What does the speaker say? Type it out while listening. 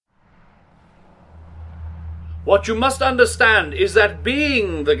What you must understand is that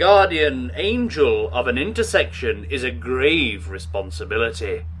being the guardian angel of an intersection is a grave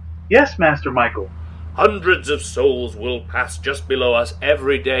responsibility. Yes, Master Michael. Hundreds of souls will pass just below us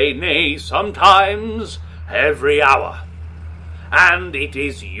every day, nay, sometimes every hour. And it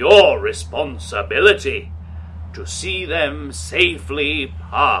is your responsibility to see them safely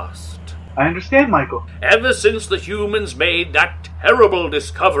past. I understand, Michael. Ever since the humans made that terrible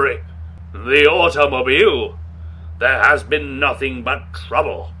discovery, the automobile, there has been nothing but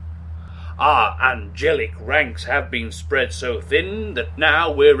trouble. Our angelic ranks have been spread so thin that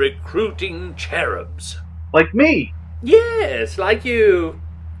now we're recruiting cherubs. Like me? Yes, like you.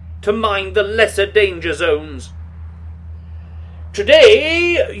 To mind the lesser danger zones.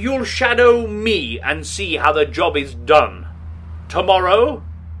 Today, you'll shadow me and see how the job is done. Tomorrow,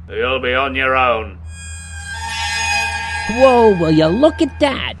 you'll be on your own. Whoa, will you look at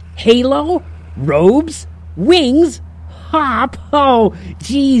that? Halo? Robes? Wings? Hop! Oh,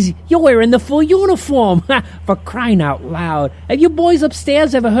 geez, you're wearing the full uniform. For crying out loud. Have you boys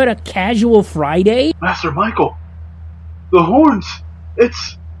upstairs ever heard of Casual Friday? Master Michael, the horns,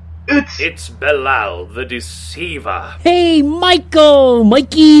 It's Belial, the deceiver. Hey, Michael!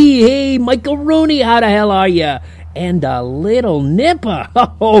 Mikey! Hey, Michael Rooney, how the hell are ya? And a little nipper.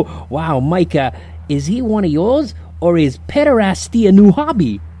 Oh, wow, Micah, is he one of yours? Or is pederasty a new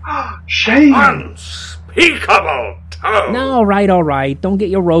hobby? Shame! Unspeakable tone! No, all right. Don't get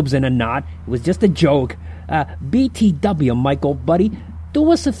your robes in a knot. It was just a joke. BTW, Michael, buddy.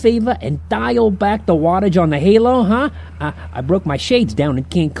 Do us a favor and dial back the wattage on the Halo, huh? I broke my shades down in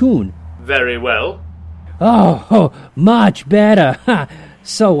Cancun. Very well. Oh, much better.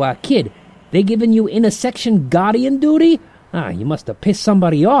 So, kid, they giving you intersection guardian duty? You must have pissed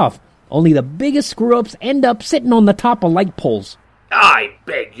somebody off. Only the biggest screw-ups end up sitting on the top of light poles. I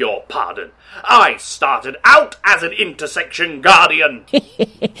beg your pardon. I started out as an intersection guardian.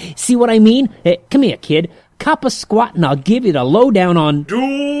 See what I mean? Come here, kid. Cop a squat and I'll give you the lowdown on...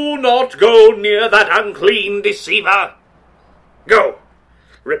 Do not go near that unclean deceiver. Go.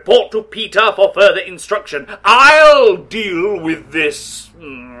 Report to Peter for further instruction. I'll deal with this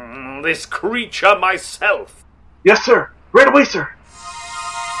creature myself. Yes, sir. Right away, sir.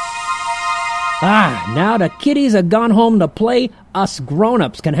 Now the kiddies are gone home to play, us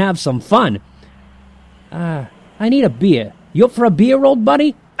grown-ups can have some fun. I need a beer. You up for a beer, old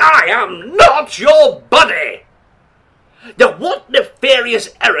buddy? I am not your buddy! Now what nefarious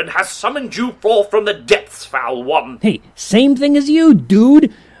errand has summoned you forth from the depths, foul one? Hey, same thing as you,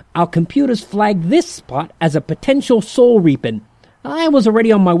 dude. Our computers flagged this spot as a potential soul reaping. I was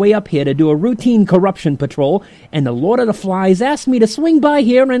already on my way up here to do a routine corruption patrol, and the Lord of the Flies asked me to swing by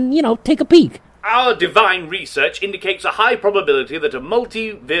here and, take a peek. Our divine research indicates a high probability that a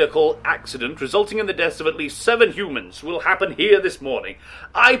multi-vehicle accident resulting in the deaths of at least 7 humans will happen here this morning.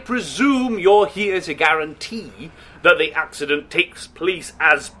 I presume you're here to guarantee that the accident takes place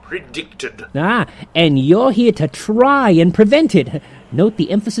as predicted. And you're here to try and prevent it. Note the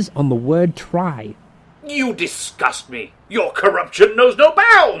emphasis on the word try. You disgust me. Your corruption knows no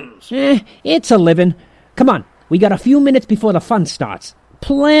bounds. It's a living. Come on, we got a few minutes before the fun starts.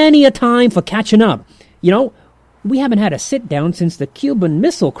 Plenty of time for catching up. We haven't had a sit-down since the Cuban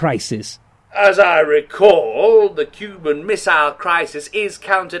Missile Crisis. As I recall, the Cuban Missile Crisis is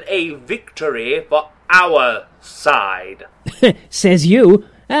counted a victory for our side. Says you.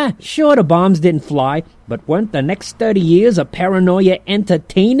 Sure, the bombs didn't fly, but weren't the next 30 years of paranoia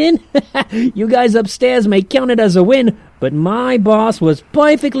entertaining? You guys upstairs may count it as a win, but my boss was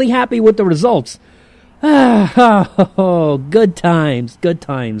perfectly happy with the results. Good times, good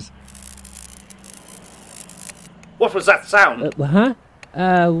times. What was that sound?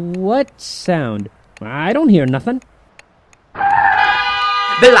 What sound? I don't hear nothing.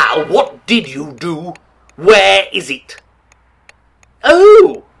 Belial, what did you do? Where is it?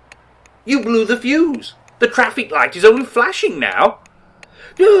 Oh! You blew the fuse. The traffic light is only flashing now.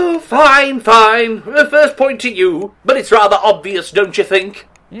 Oh, fine. First point to you, but it's rather obvious, don't you think?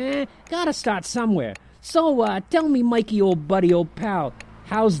 Gotta start somewhere. So, tell me, Mikey, old buddy, old pal,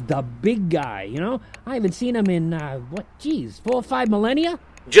 how's the big guy, I haven't seen him in, 4 or 5 millennia?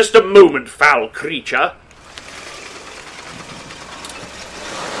 Just a moment, foul creature.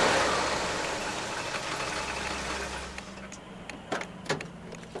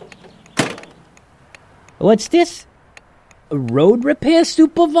 What's this? A road repair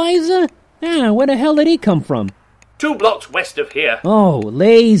supervisor? Where the hell did he come from? 2 blocks west of here. Oh,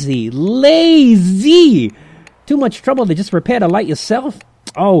 lazy! Too much trouble to just repair the light yourself?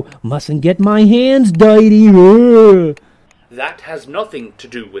 Oh, mustn't get my hands dirty. That has nothing to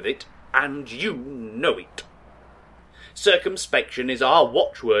do with it, and you know it. Circumspection is our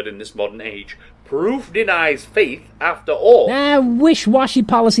watchword in this modern age. Proof denies faith, after all. Wish-washy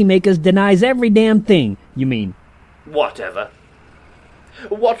policymakers denies every damn thing, you mean. Whatever.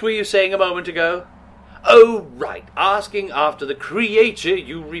 What were you saying a moment ago? Oh, right, asking after the Creator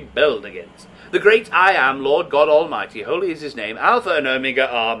you rebelled against. The great I Am, Lord God Almighty, holy is his name, Alpha and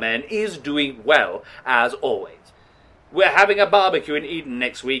Omega, Amen, is doing well, as always. We're having a barbecue in Eden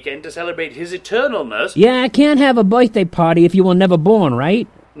next weekend to celebrate his eternal mercy. Yeah, I can't have a birthday party if you were never born, right?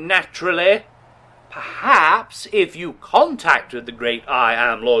 Naturally. Perhaps if you contacted the great I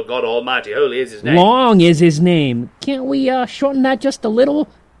Am, Lord God Almighty, holy is his name. Long is his name. Can't we shorten that just a little?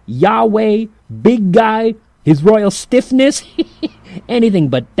 Yahweh, big guy, his royal stiffness. Anything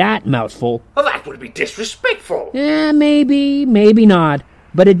but that mouthful. Well, that would be disrespectful. Maybe not.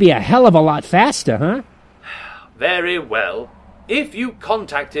 But it'd be a hell of a lot faster, huh? Very well. If you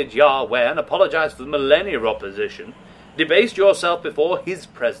contacted Yahweh and apologized for the millennial opposition, debased yourself before his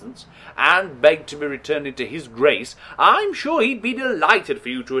presence, and begged to be returned into his grace, I'm sure he'd be delighted for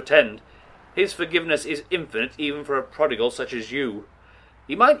you to attend. His forgiveness is infinite even for a prodigal such as you.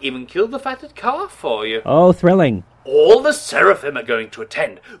 He might even kill the fatted calf for you. Oh, thrilling. All the seraphim are going to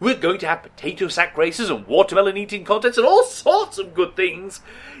attend. We're going to have potato sack races and watermelon eating contests and all sorts of good things.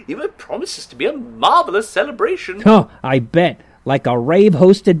 It promises to be a marvelous celebration. Oh, I bet. Like a rave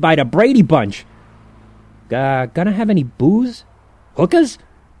hosted by the Brady Bunch. Gonna have any booze? Hookers?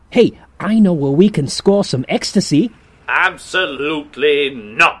 Hey, I know where we can score some ecstasy. Absolutely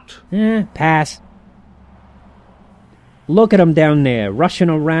not. Pass. Look at them down there, rushing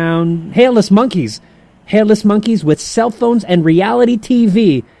around. Hairless monkeys. Hairless monkeys with cell phones and reality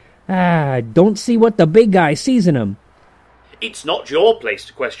TV. Don't see what the big guy sees in them. It's not your place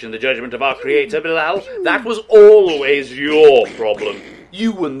to question the judgment of our Creator, Bilal. That was always your problem.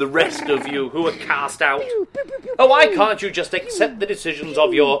 You and the rest of you who were cast out. Oh, why can't you just accept the decisions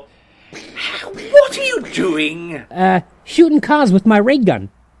of your... What are you doing? Shooting cars with my ray gun.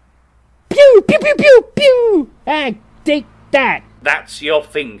 Pew, pew, pew, pew, pew! Take that. That's your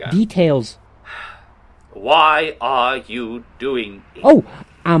finger. Details. Why are you doing it? Oh,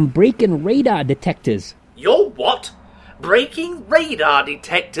 I'm breaking radar detectors. You're what? Breaking radar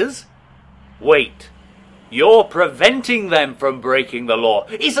detectors? Wait. You're preventing them from breaking the law.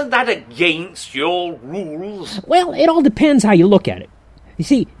 Isn't that against your rules? Well, it all depends how you look at it. You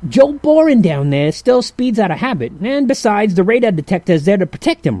see, Joe Boren down there still speeds out of habit, and besides, the radar detector is there to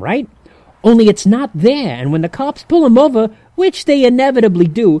protect him, right? Only it's not there, and when the cops pull him over, which they inevitably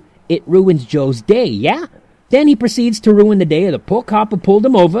do, it ruins Joe's day, yeah? Then he proceeds to ruin the day of the poor cop who pulled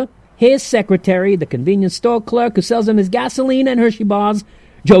him over, his secretary, the convenience store clerk who sells him his gasoline and Hershey bars.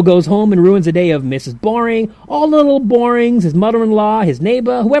 Joe goes home and ruins the day of Mrs. Boring, all the little Borings, his mother-in-law, his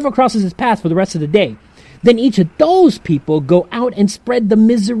neighbor, whoever crosses his path for the rest of the day. Then each of those people go out and spread the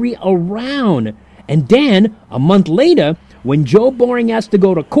misery around. And then, a month later, when Joe Boring has to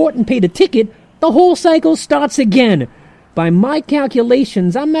go to court and pay the ticket, the whole cycle starts again. By my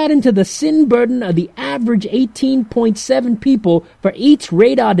calculations, I'm adding to the sin burden of the average 18.7 people for each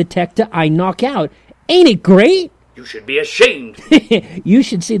radar detector I knock out. Ain't it great? You should be ashamed. You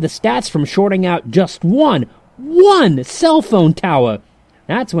should see the stats from shorting out just one cell phone tower.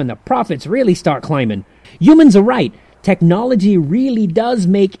 That's when the profits really start climbing. Humans are right. Technology really does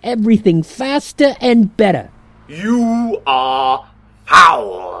make everything faster and better. You are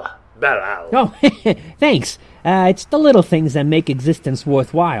foul, Bilal. Oh, thanks. It's the little things that make existence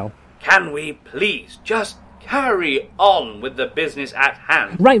worthwhile. Can we please just carry on with the business at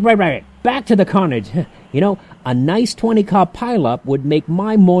hand? Right. Back to the carnage. You know, a nice 20-car pileup would make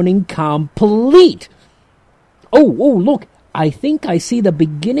my morning complete. Oh, look. I think I see the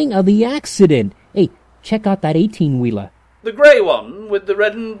beginning of the accident. Hey, check out that 18-wheeler. The grey one with the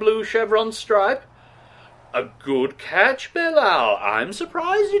red and blue chevron stripe? A good catch, Bilal. I'm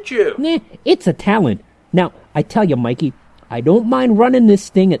surprised at you. Nah, it's a talent. Now, I tell you, Mikey, I don't mind running this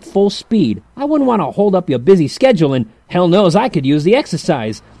thing at full speed. I wouldn't want to hold up your busy schedule, and hell knows I could use the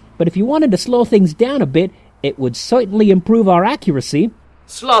exercise. But if you wanted to slow things down a bit, it would certainly improve our accuracy.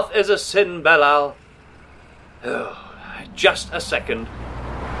 Sloth is a sin, Bilal. Just a second.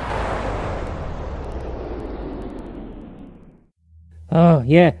 Oh,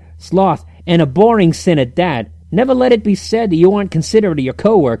 yeah, sloth, and a boring sin at that. Never let it be said that you aren't considerate of your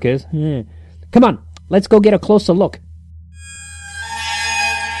co-workers. Come on, let's go get a closer look.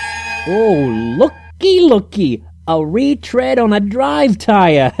 Oh, looky, a retread on a drive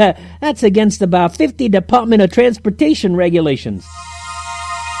tire. That's against about 50 Department of Transportation regulations.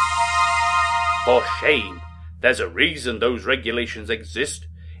 For shame. There's a reason those regulations exist.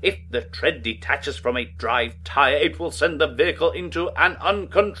 If the tread detaches from a drive tire, it will send the vehicle into an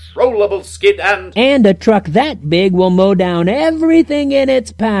uncontrollable skid and... And a truck that big will mow down everything in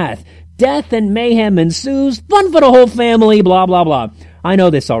its path. Death and mayhem ensues, fun for the whole family, blah, blah, blah. I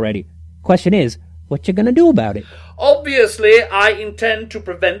know this already. Question is, what you gonna do about it? Obviously, I intend to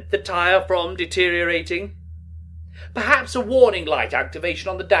prevent the tire from deteriorating. Perhaps a warning light activation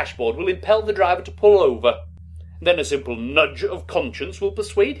on the dashboard will impel the driver to pull over. Then a simple nudge of conscience will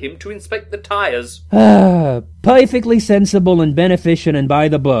persuade him to inspect the tires. Perfectly sensible and beneficent and by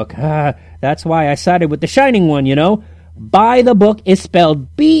the book. That's why I sided with the Shining one, you know. By the book is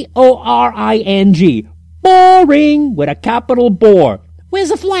spelled B-O-R-I-N-G. Boring with a capital bore. Where's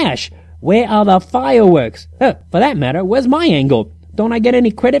the flash? Where are the fireworks? For that matter, where's my angle? Don't I get any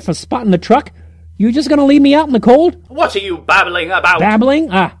credit for spotting the truck? You just gonna leave me out in the cold? What are you babbling about?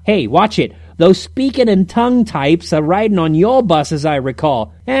 Babbling? Hey, watch it. Those speaking in tongue types are riding on your bus, as I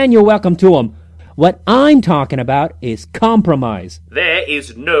recall, and you're welcome to them. What I'm talking about is compromise. There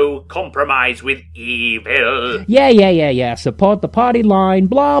is no compromise with evil. Yeah. Support the party line,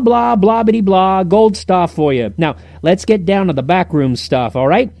 blah, blah, blah-bitty blah, gold star for you. Now, let's get down to the backroom stuff, all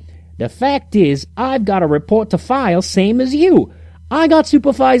right? The fact is, I've got a report to file, same as you. I got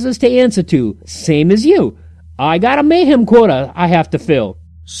supervisors to answer to, same as you. I got a mayhem quota I have to fill.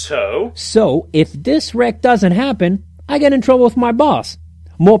 So, if this wreck doesn't happen, I get in trouble with my boss.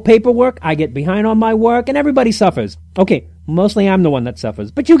 More paperwork, I get behind on my work, and everybody suffers. Okay, mostly I'm the one that suffers,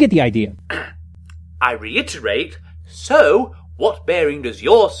 but you get the idea. I reiterate, so what bearing does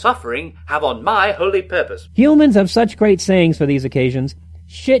your suffering have on my holy purpose? Humans have such great sayings for these occasions.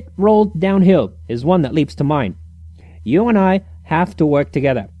 Shit rolled downhill is one that leaps to mind. You and I have to work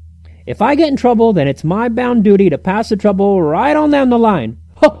together. If I get in trouble, then it's my bound duty to pass the trouble right on down the line.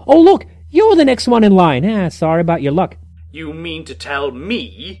 Oh, look, you're the next one in line. Sorry about your luck. You mean to tell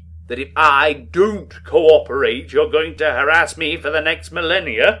me that if I don't cooperate, you're going to harass me for the next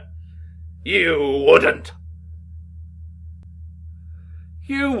millennia? You wouldn't.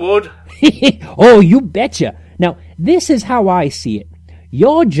 You would. Oh, you betcha. Now, this is how I see it.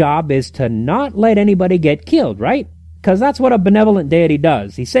 Your job is to not let anybody get killed, right? Because that's what a benevolent deity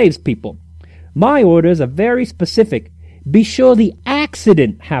does. He saves people. My orders are very specific. Be sure the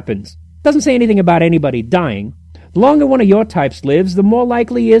accident happens. Doesn't say anything about anybody dying. The longer one of your types lives, the more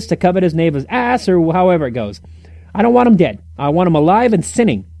likely he is to covet his neighbor's ass or however it goes. I don't want him dead. I want him alive and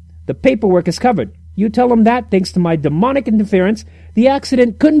sinning. The paperwork is covered. You tell him that, thanks to my demonic interference, the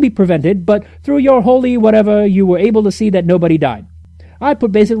accident couldn't be prevented, but through your holy whatever, you were able to see that nobody died. I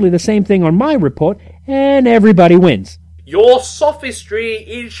put basically the same thing on my report, and everybody wins. Your sophistry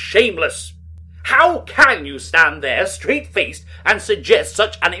is shameless. How can you stand there straight-faced and suggest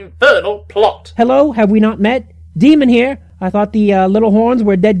such an infernal plot? Hello, have we not met? Demon here. I thought the little horns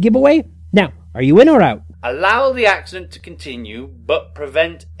were a dead giveaway. Now, are you in or out? Allow the accident to continue, but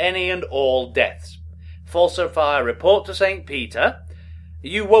prevent any and all deaths. Falsify a report to St. Peter.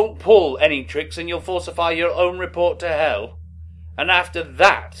 You won't pull any tricks and you'll falsify your own report to hell. And after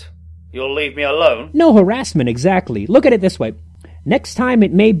that, you'll leave me alone? No harassment, exactly. Look at it this way. Next time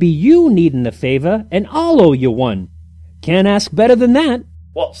it may be you needing a favor, and I'll owe you one. Can't ask better than that.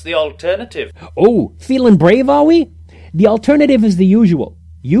 What's the alternative? Oh, feeling brave, are we? The alternative is the usual.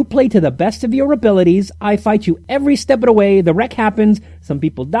 You play to the best of your abilities, I fight you every step of the way, the wreck happens, some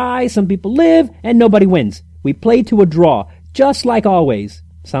people die, some people live, and nobody wins. We play to a draw, just like always.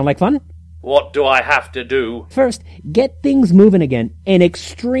 Sound like fun? What do I have to do? First, get things moving again in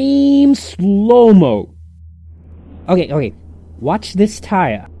extreme slow-mo. Okay. Watch this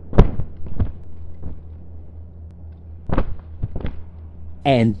tire.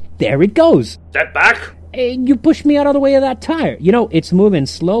 And there it goes. Step back. You pushed me out of the way of that tire. You know, it's moving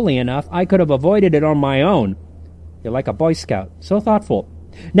slowly enough, I could have avoided it on my own. You're like a Boy Scout. So thoughtful.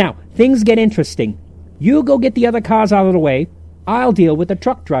 Now, things get interesting. You go get the other cars out of the way. I'll deal with the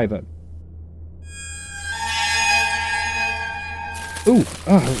truck driver.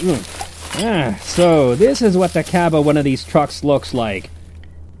 So this is what the cab of one of these trucks looks like.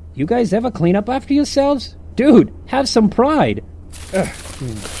 You guys ever clean up after yourselves? Dude, have some pride. Okay,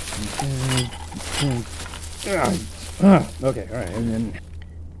 all right.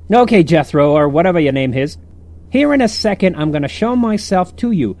 Okay, Jethro, or whatever your name is. Here in a second, I'm going to show myself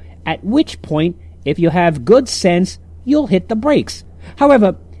to you, at which point, if you have good sense, you'll hit the brakes.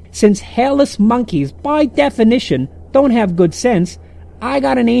 However, since hairless monkeys, by definition, don't have good sense, I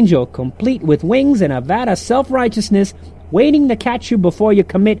got an angel complete with wings and a vat of self-righteousness waiting to catch you before you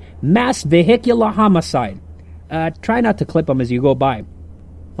commit mass vehicular homicide. Try not to clip him as you go by.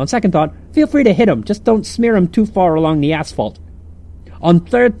 On second thought, feel free to hit him, just don't smear him too far along the asphalt. On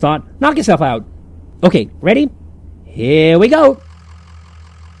third thought, knock yourself out. Okay, ready? Here we go.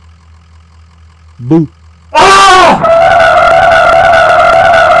 Boo.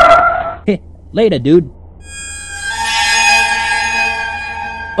 Later, dude.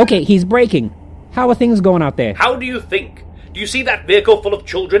 Okay, he's braking. How are things going out there? How do you think? Do you see that vehicle full of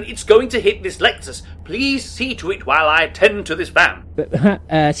children? It's going to hit this Lexus. Please see to it while I attend to this van.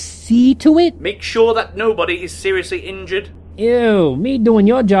 See to it? Make sure that nobody is seriously injured. Ew, me doing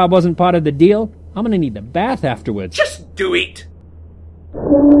your job wasn't part of the deal. I'm gonna need a bath afterwards. Just do it.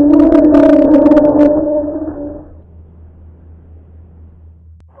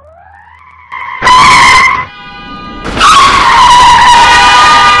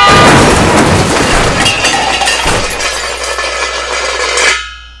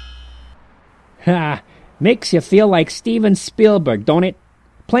 Ha! Makes you feel like Steven Spielberg, don't it?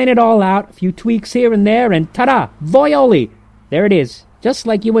 Playing it all out, a few tweaks here and there, and ta-da! Voyoli! There it is, just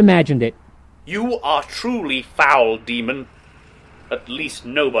like you imagined it. You are truly foul, demon. At least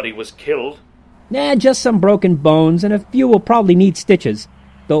nobody was killed. Nah, just some broken bones, and a few will probably need stitches.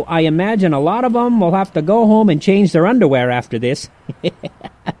 Though I imagine a lot of them will have to go home and change their underwear after this.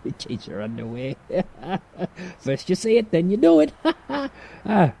 Change their underwear. First you say it, then you do it.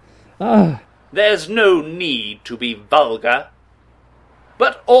 There's no need to be vulgar.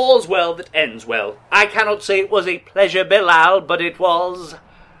 But all's well that ends well. I cannot say it was a pleasure, Belial, but it was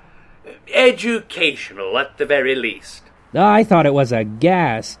educational at the very least. I thought it was a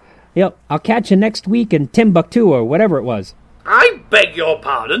gas. Yep, I'll catch you next week in Timbuktu or whatever it was. I beg your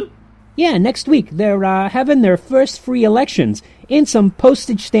pardon? Yeah, next week. They're having their first free elections in some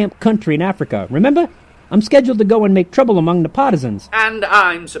postage stamp country in Africa. Remember? I'm scheduled to go and make trouble among the partisans. And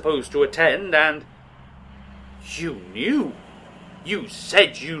I'm supposed to attend, and you knew. You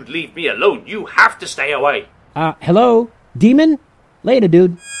said you'd leave me alone. You have to stay away. Hello? Demon? Later,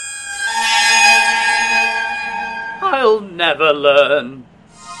 dude. I'll never learn.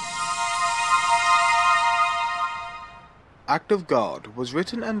 Act of God was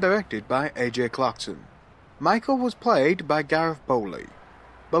written and directed by AJ Clarkson. Michael was played by Gareth Bowley.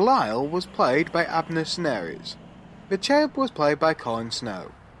 Belial was played by Abner Senires. The Cherub was played by Colin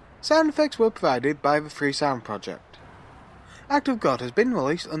Snow. Sound effects were provided by the Free Sound Project. Act of God has been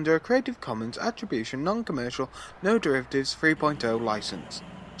released under a Creative Commons Attribution Non-Commercial No Derivatives 3.0 license.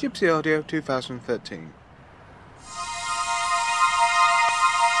 Gypsy Audio 2013.